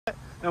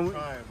And I'm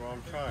trying, bro.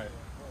 I'm trying.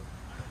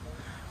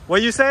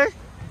 What you say?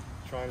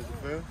 Trying to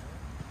defend.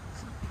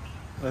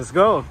 Let's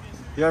go.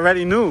 You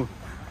already knew.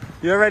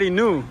 You already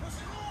knew.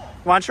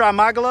 Want to try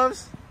my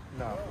gloves?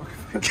 No.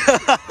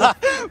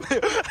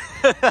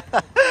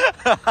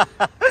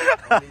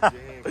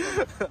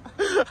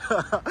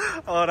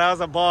 Oh, that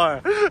was a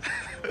bar.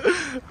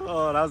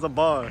 Oh, that was a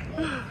bar.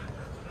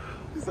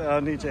 He said,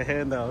 I'll need your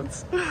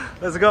handouts.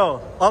 Let's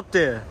go. Up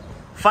there.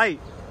 Fight.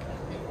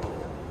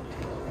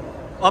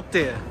 Up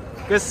there.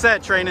 Good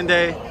set, training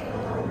day.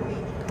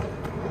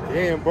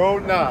 Damn, bro.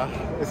 Nah.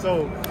 It's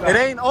over. It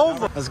ain't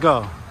over. Let's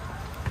go.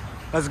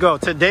 Let's go.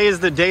 Today is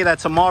the day that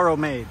tomorrow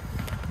made.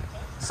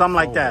 Something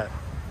like that.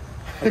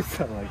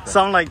 Something like that.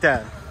 Something like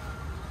that.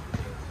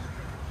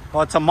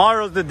 Or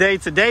tomorrow's the day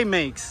today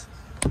makes.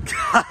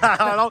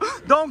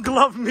 Don't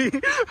glove me.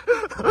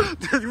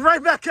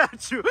 Right back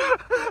at you.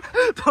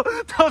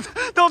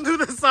 Don't do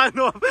the sign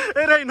off.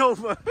 It ain't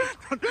over.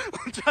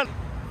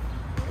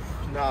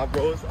 Nah,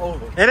 bro. It's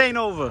over. It ain't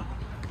over.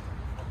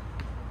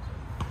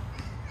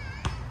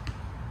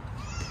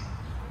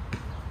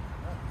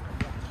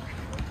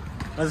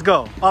 Let's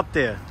go. Up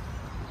there.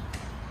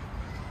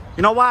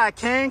 You know why I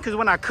can? Because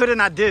when I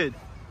couldn't, I did.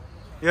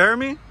 You heard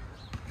me?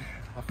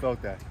 I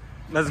felt that.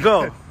 Let's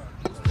go.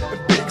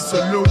 Big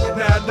salute,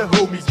 now the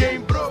homies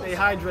game, bro. Stay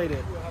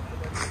hydrated.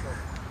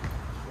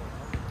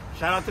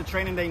 Shout out to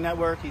Training Day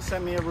Network. He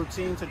sent me a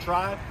routine to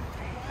try. It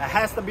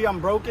has to be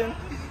unbroken.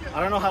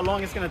 I don't know how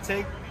long it's going to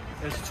take.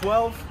 There's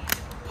 12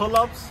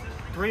 pull-ups,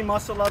 3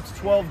 muscle-ups,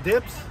 12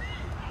 dips,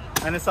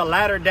 and it's a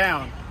ladder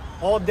down.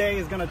 All day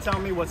is going to tell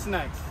me what's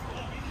next.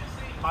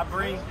 My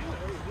brain,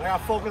 I got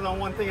to focus on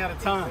one thing at a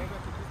time.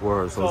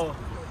 Word. So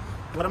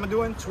what am I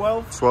doing?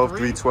 12? 12,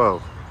 3,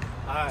 12.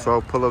 All right.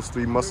 12 pull-ups,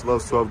 3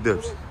 muscle-ups, 12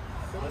 dips.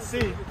 Let's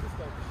see.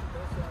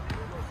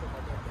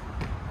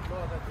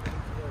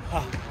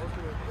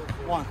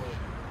 1.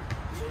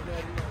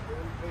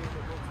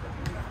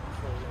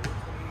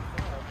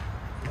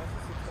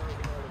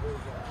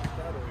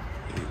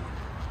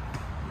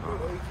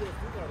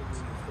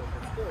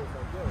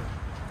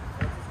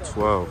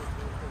 12.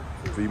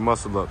 3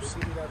 muscle-ups.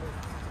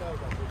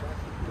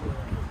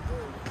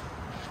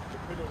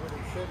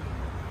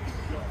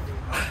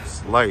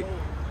 It's light.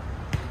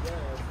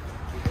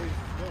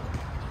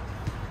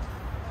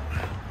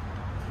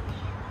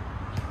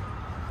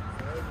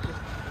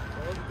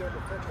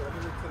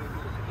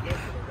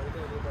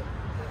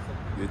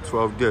 Get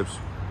 12 dips.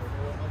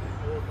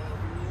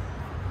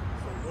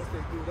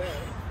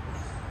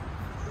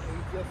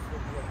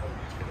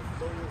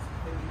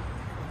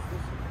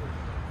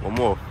 One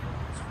more.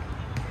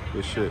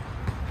 Good shit.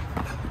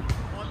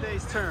 One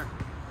day's turn.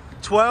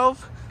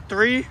 12,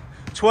 3,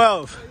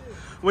 12.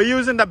 We're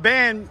using the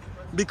band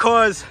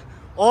because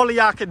all of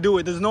y'all can do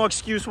it. There's no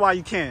excuse why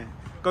you can't.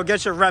 Go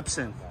get your reps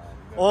in.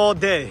 All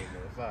day.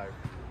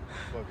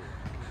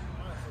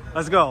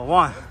 Let's go.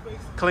 1.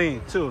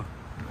 Clean. 2,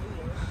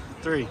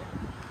 3,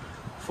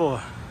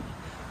 4,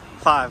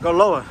 5. Go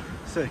lower.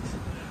 6,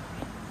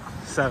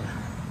 7,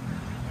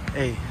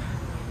 8.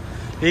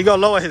 He go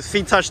lower. His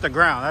feet touch the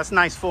ground. That's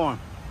nice form.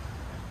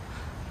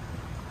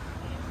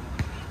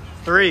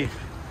 3.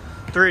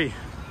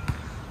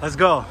 Let's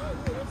go.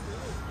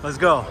 Let's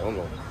go.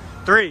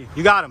 3.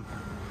 You got him.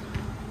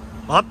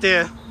 Up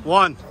there.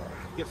 1.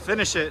 You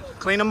finish it.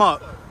 Clean him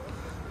up.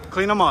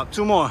 Clean him up.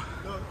 2 more.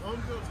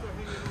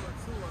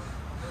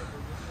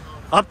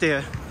 Up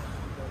there.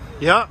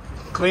 Yep.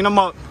 Clean him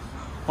up.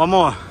 1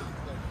 more.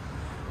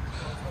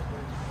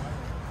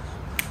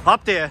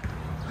 Up there.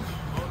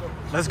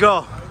 Let's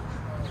go.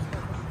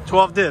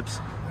 12 dips.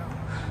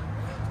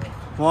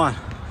 1,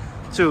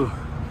 2,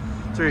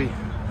 3,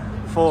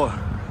 4,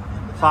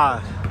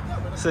 5,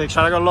 6.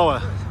 Try to go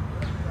lower.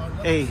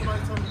 8,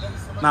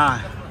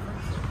 9,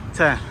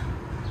 10,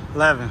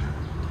 11,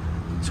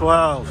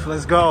 12.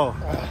 Let's go. All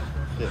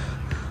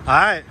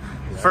right.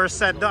 First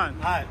set done.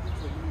 All right.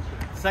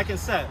 Second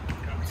set.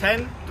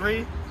 10,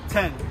 3,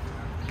 10.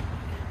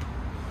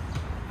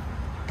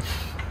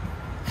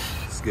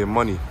 Let's get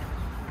money.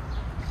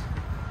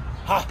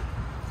 Ha.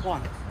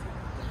 1,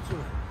 2.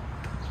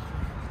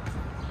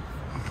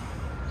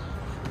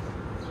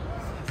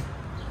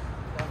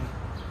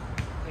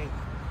 8,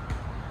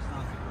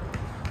 9.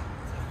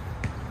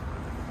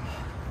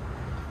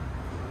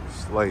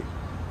 It's light.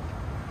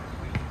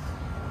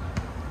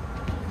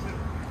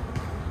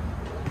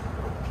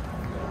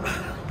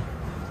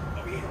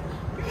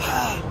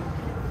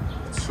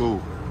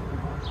 Two.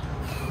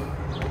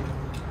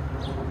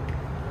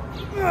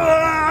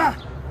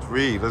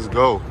 3. Let's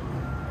go.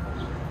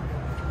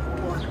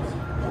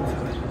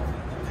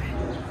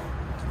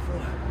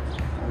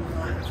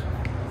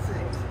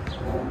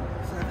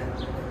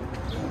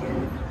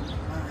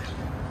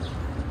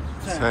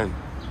 10.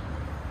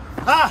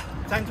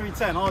 10, 3,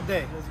 10 all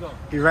day. Let's go.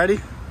 You ready?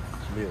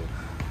 Yeah.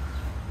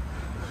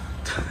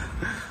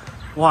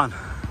 1,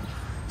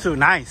 2.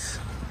 Nice.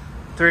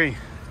 3,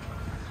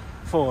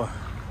 4,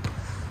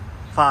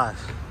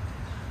 5,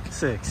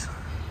 6,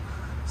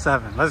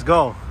 7. Let's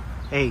go.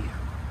 8,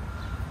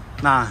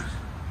 9,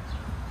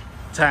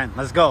 10.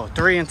 Let's go.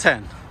 3 and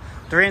 10.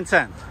 3 and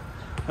 10.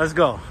 Let's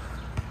go.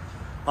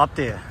 Up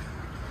there.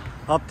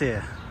 Up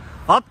there.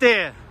 Up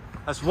there.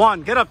 That's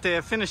 1. Get up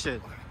there. Finish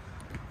it.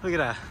 Look at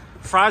that.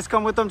 Fries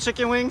come with them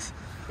chicken wings.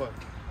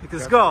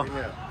 Let's go.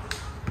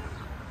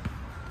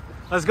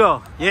 Let's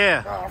go.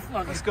 Yeah.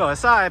 Let's go.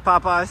 It's all right,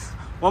 Popeyes.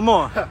 One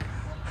more.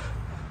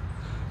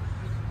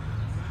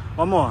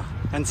 One more.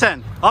 And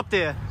 10. Up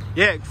there.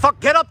 Yeah. Fuck.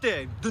 Get up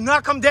there. Do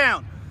not come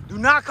down. Do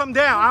not come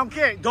down. I don't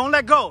care. Don't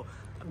let go.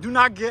 Do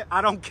not get.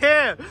 I don't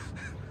care.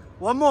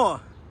 One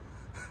more.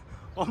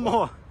 One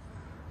more.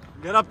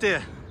 Get up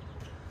there.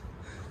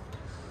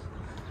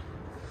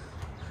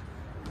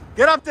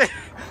 Get up there.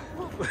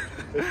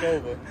 It's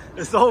over.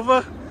 It's over?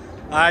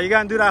 All right, you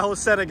gotta do that whole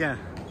set again.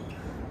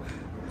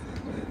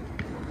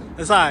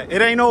 It's all right.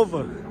 It ain't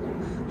over.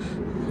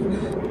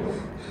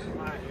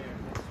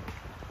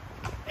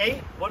 8?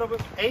 What are we?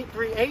 8,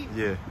 3, 8?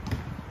 Yeah.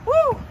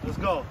 Woo! Let's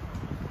go.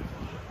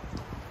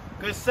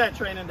 Good set,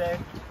 training day.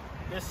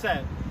 Good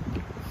set.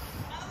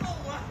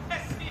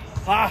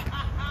 5.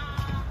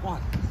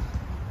 1,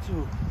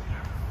 2,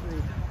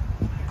 3,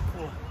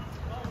 4,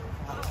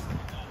 5,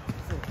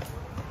 6,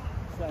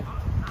 7,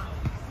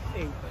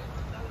 8.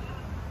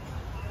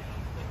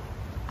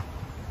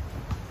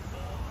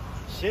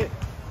 Shit.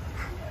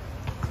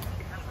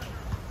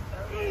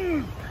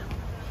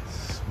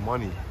 It's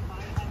money.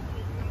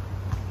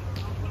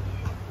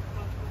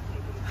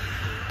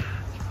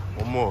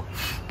 One more.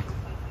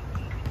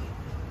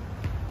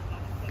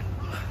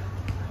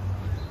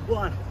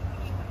 1,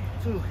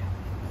 2, 3,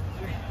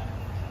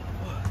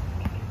 4,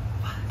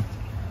 5.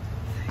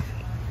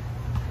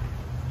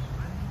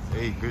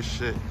 Hey, good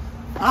shit.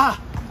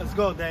 Let's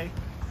go, Day.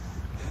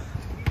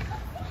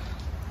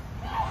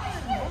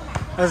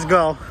 Let's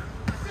go.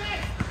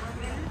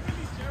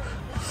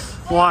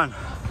 1,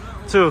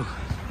 2,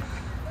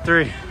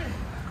 3,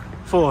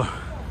 4,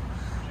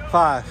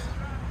 5,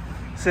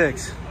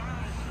 6,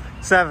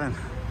 7,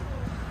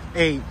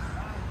 8,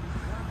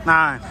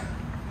 9,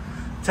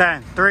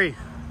 10. 3.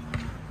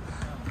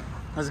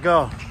 Let's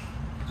go.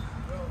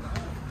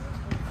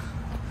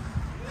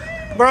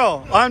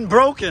 Bro,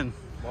 unbroken.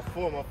 My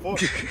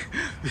foot.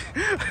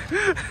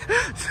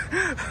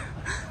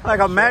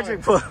 Like a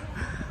magic foot.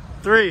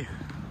 3.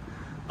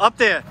 Up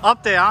there. I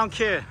don't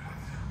care.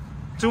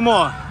 2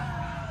 more.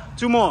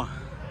 2 more.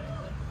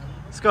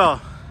 Let's go.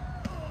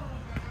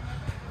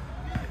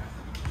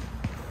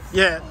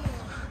 Yeah.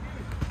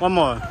 1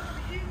 more.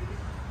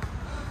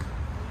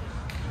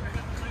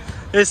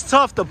 It's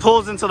tough to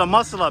pull into the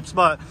muscle ups,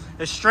 but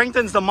it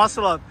strengthens the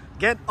muscle up.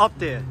 Get up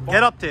there.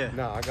 Get up there.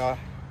 Nah, I got.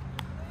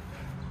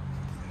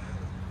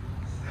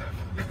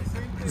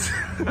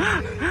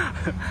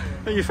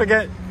 You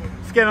forget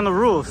on the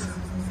rules.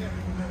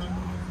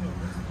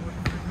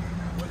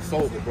 It's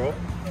over, bro.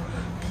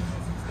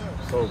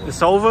 It's over.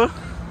 It's over?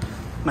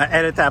 I'm gonna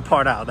edit that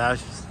part out.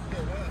 That's just,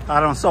 I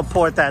don't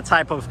support that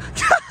type of.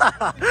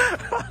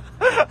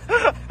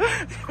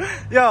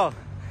 Yo,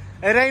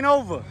 it ain't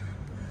over.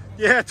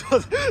 Yeah,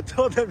 told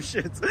them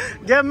shits.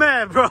 Get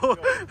mad, bro. My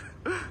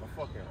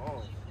fucking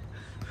arm.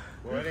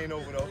 Well, it ain't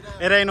over though.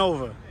 It ain't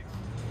over.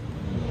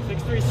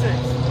 636.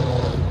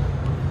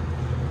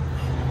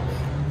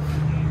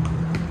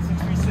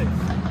 636.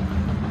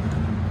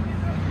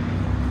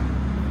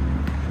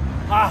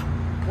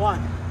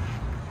 1,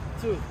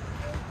 2,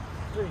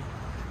 3,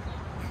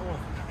 4,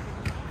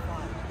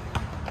 5,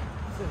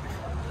 6.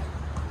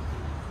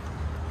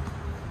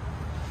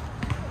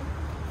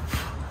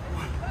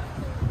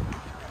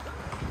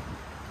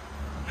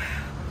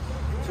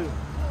 2,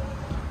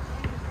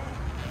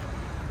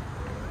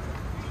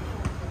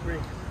 3,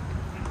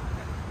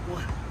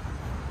 1,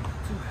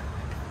 2,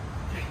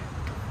 3,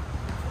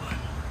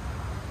 4,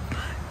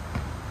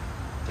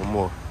 5, One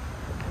more.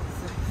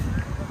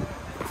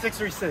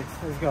 636.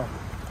 Let's go.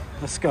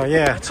 Let's go.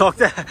 Yeah, talk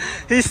that.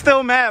 He's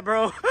still mad,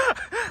 bro.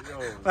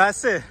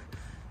 That's it.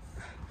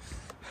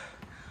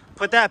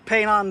 Put that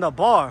paint on the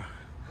bar.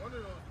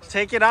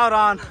 Take it out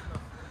on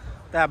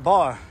that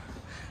bar.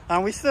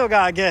 And we still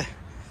gotta get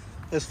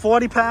this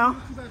 40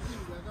 pound,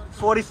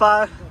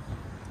 45,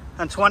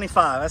 and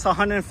 25. That's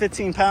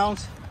 115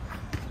 pounds.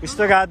 We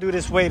still gotta do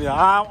this weighted.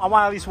 I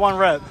want at least 1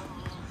 rep.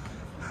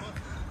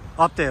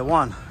 Up there.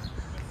 1,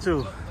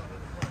 2,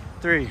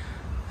 3,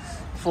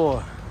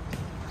 4,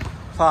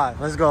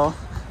 5. Let's go.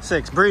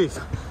 6. Breathe.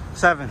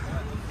 7,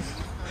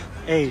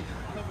 8,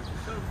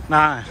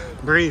 9.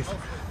 Breathe.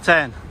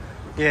 10.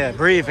 Yeah,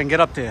 breathe and get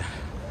up there.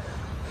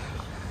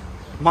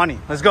 Money.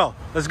 Let's go.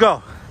 Let's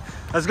go.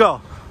 Let's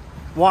go.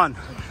 1.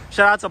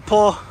 Shout out to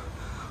Paul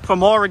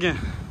from Oregon.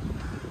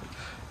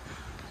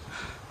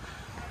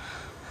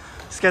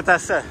 Let's get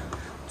that set.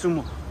 2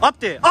 more. Up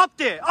there. Up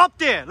there. Up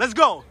there. Let's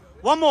go.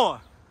 1 more.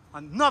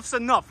 Enough's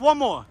enough. 1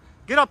 more.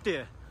 Get up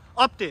there.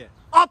 Up there.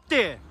 Up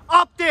there.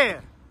 Up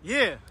there.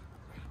 Yeah.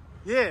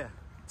 Yeah.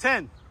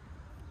 10.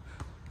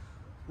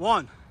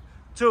 1,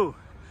 2,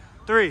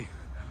 3,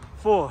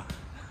 4,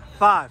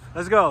 5.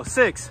 Let's go.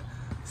 6,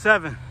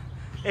 7,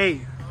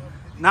 8,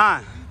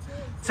 9,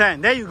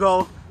 10. There you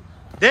go.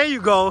 There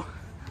you go.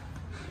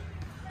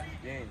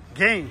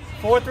 Gainz.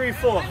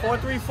 434.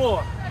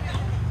 434.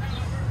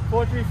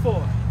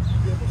 434.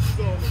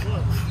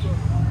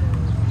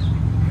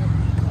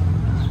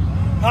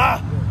 Ah!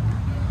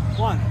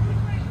 1,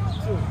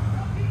 2,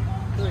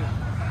 3,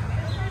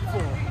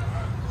 4.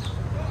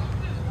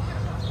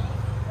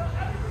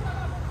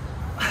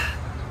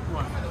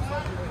 1.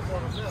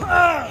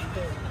 Ah!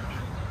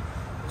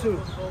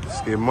 2.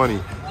 Let's get money.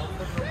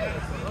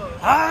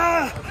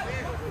 Ah!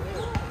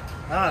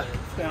 Ah,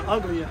 it's getting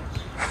uglier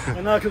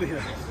and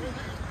uglier.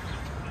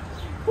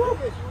 Woo.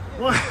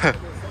 1,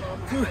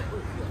 2,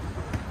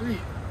 3,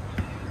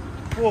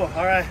 4.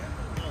 All right.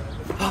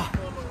 Are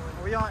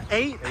we on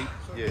 8?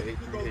 Yeah,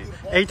 838.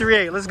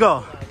 838. Let's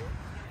go.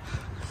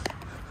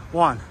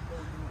 1,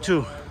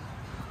 2,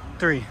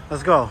 3.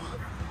 Let's go.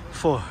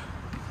 4,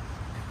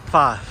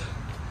 5,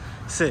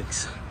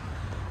 6,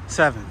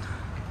 7,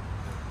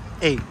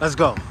 8. Let's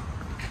go.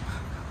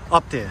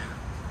 Up there.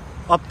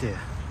 Up there.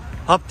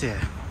 Up there.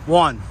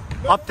 1.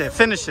 Up there.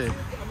 Finish it.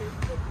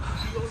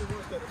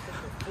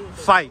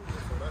 Fight.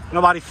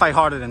 Nobody fight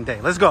harder than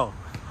Day. Let's go.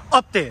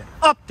 Up there.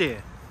 Up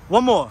there.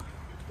 One more.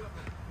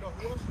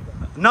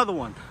 Another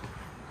one.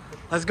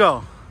 Let's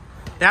go.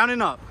 Down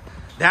and up.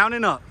 Down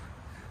and up.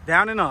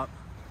 Down and up.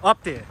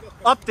 Up there.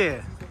 Up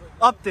there.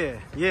 Up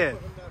there. Yeah.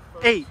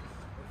 8.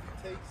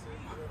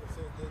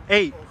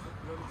 8.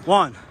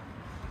 1,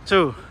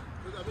 2,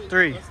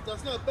 3,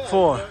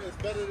 4,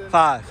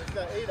 5,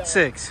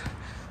 6,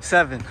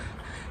 7,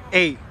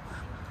 8.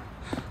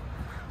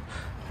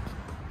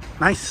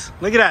 Nice.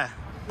 Look at that.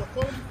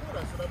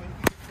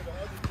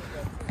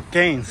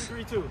 Gainz.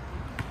 3, 2.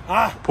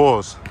 Ah.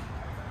 Pause.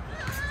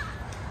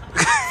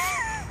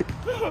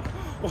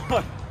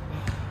 1,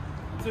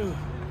 2.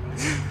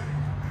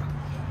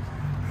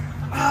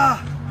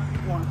 Ah.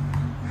 1,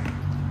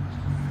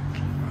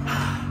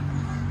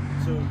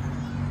 2.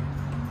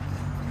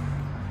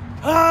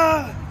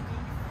 Ah.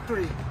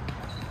 3.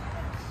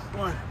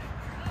 1,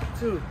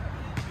 2,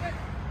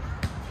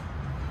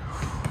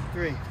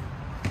 3.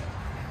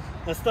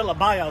 That's still a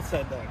buyout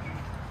set though.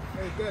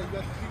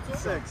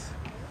 6.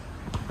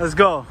 Let's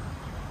go.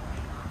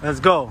 Let's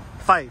go.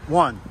 Fight.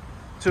 1,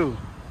 2,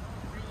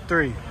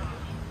 3,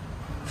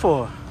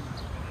 4,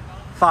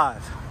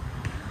 5,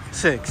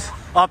 6.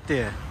 Up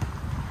there.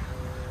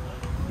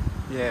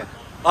 Yeah.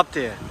 Up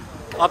there.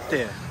 Up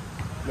there.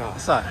 Nah,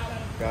 Side.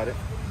 got it.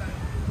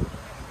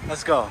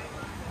 Let's go.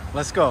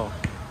 Let's go.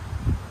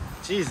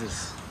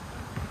 Jesus.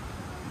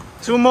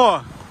 2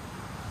 more.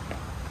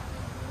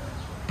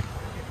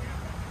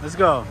 Let's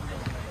go.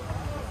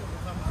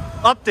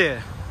 Up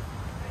there.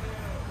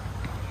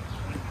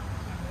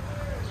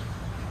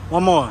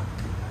 1 more.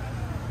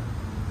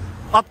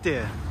 Up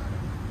there.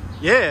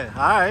 Yeah,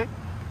 all right.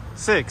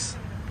 6.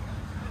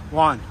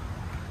 1,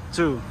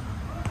 2,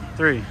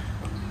 3,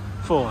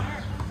 4,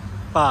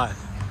 5,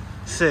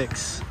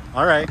 6.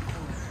 All right.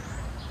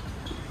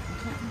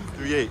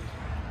 38.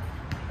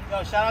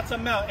 Yo, shout out to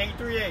Mel,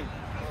 838.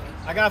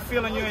 I got a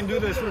feeling you didn't do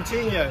this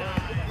routine yet.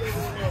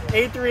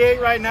 838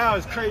 right now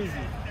is crazy.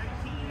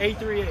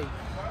 838.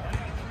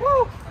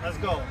 Woo! Let's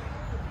go.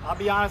 I'll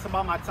be honest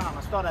about my time.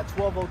 I start at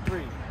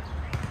 12:03.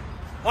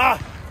 Ah!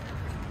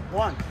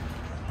 1,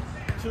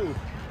 2,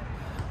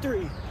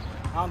 3.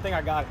 I don't think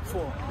I got it.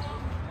 4,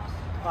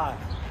 5,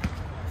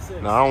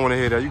 6. No, I don't want to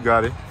hear that. You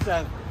got it.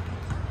 7,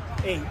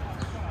 8.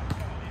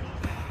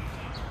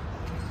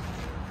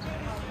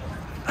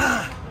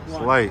 It's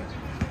light.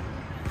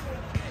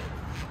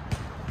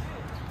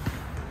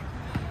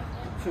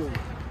 2,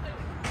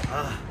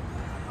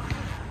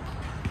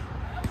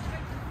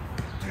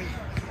 3,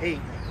 8.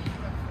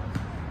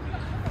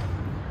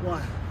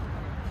 1,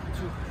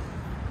 2,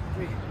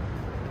 3,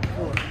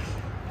 4,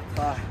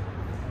 5,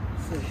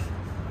 6,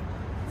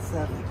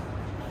 7,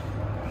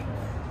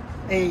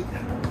 8.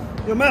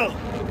 Yo, Mel.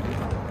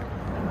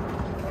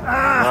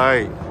 Ah!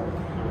 Light.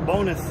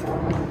 Bonus.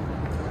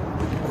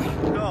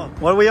 Go.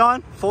 What are we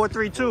on?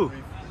 432.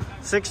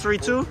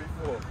 632?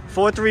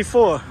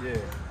 434. Yeah.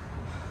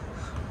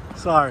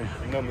 Sorry.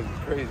 The numbers is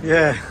crazy.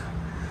 Yeah.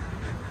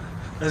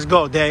 Let's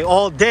go, Day.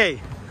 All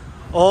day.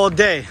 All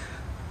day.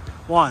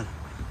 1,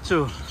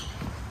 2,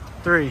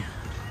 3,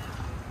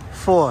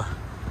 4.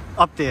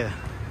 Up there.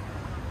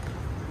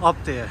 Up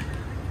there.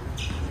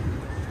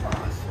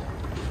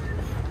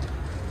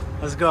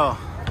 Let's go.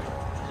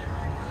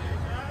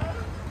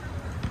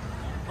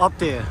 Up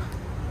there.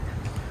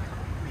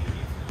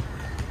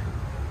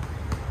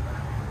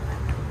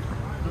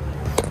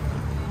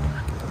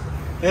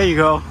 There you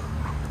go.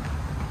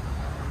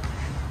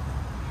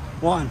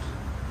 1,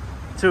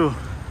 2,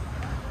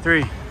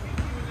 3,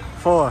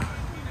 4. All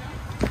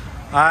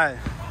right.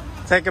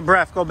 Take a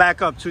breath. Go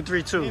back up. 2,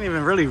 3, 2. You didn't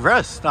even really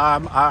rest.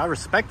 I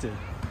respect it.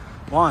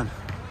 1,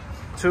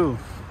 2.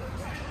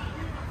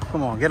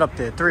 Come on, get up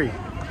there. 3.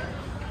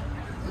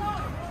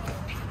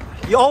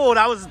 Yo,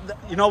 that was,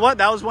 you know what?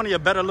 That was one of your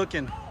better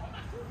looking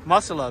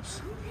muscle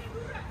ups.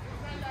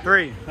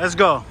 3. Let's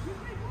go.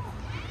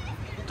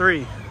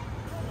 3.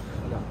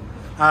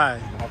 All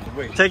right.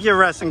 Take your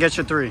rest and get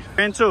your 3.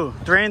 3 and 2.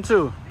 3 and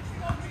 2.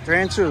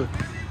 3 and 2.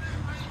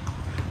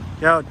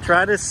 Yo,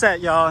 try this set,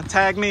 y'all.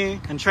 Tag me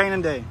in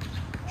training day.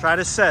 Try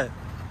this set.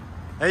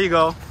 There you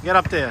go. Get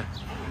up there.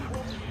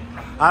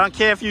 I don't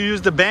care if you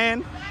use the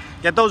band.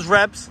 Get those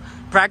reps.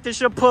 Practice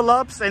your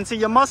pull-ups into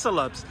your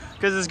muscle-ups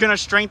because it's going to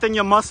strengthen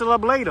your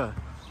muscle-up later.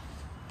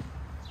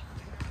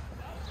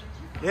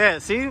 Yeah,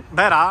 see?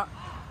 Better.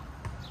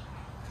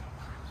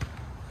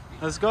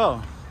 Let's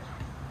go.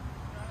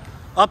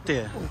 Up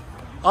there.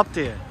 Up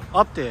there.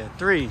 Up there.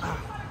 3.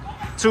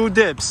 2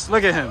 dips.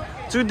 Look at him.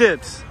 2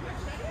 dips.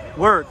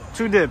 Work.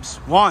 2 dips.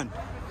 1.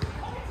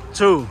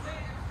 2.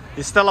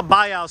 It's still a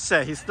buyout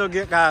set. He still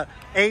got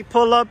 8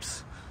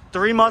 pull-ups,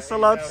 3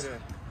 muscle-ups.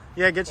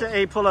 Yeah, get your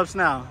 8 pull-ups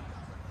now.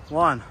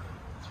 1,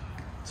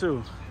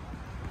 2,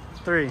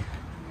 3,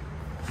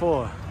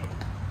 4,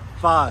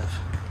 5,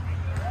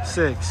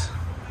 6,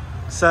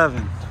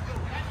 7,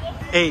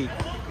 8.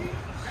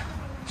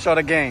 Show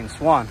the Gainz.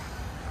 1,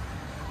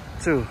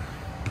 2,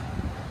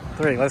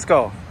 3. Let's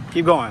go.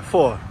 Keep going.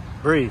 4.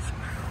 Breathe.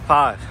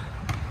 5,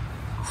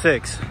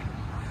 6.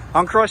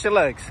 Uncross your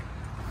legs.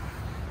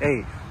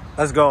 8.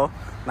 Let's go.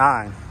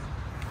 9,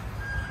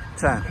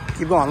 10.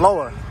 Keep going.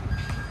 Lower.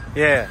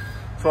 Yeah.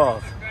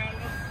 12.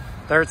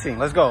 13.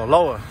 Let's go.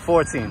 Lower.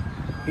 14.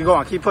 Keep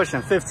going. Keep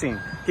pushing. 15.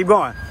 Keep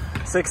going.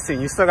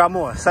 16. You still got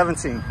more.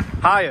 17.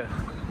 Higher.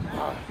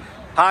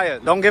 Higher.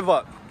 Don't give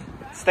up.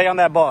 Stay on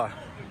that bar.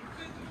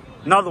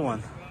 Another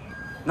one.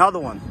 Another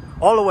one.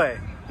 All the way.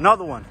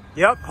 Another one.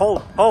 Yep.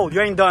 Hold. Hold.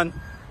 You ain't done.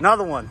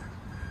 Another one.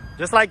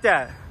 Just like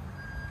that.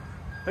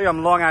 Look at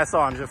them long ass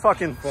arms. You're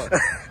fucking.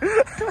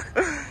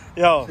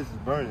 Yo. This is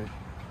burning.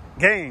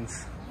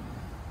 Gainz.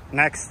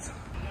 Next.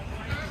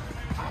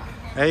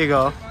 There you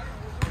go.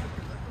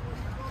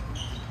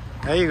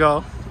 There you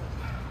go.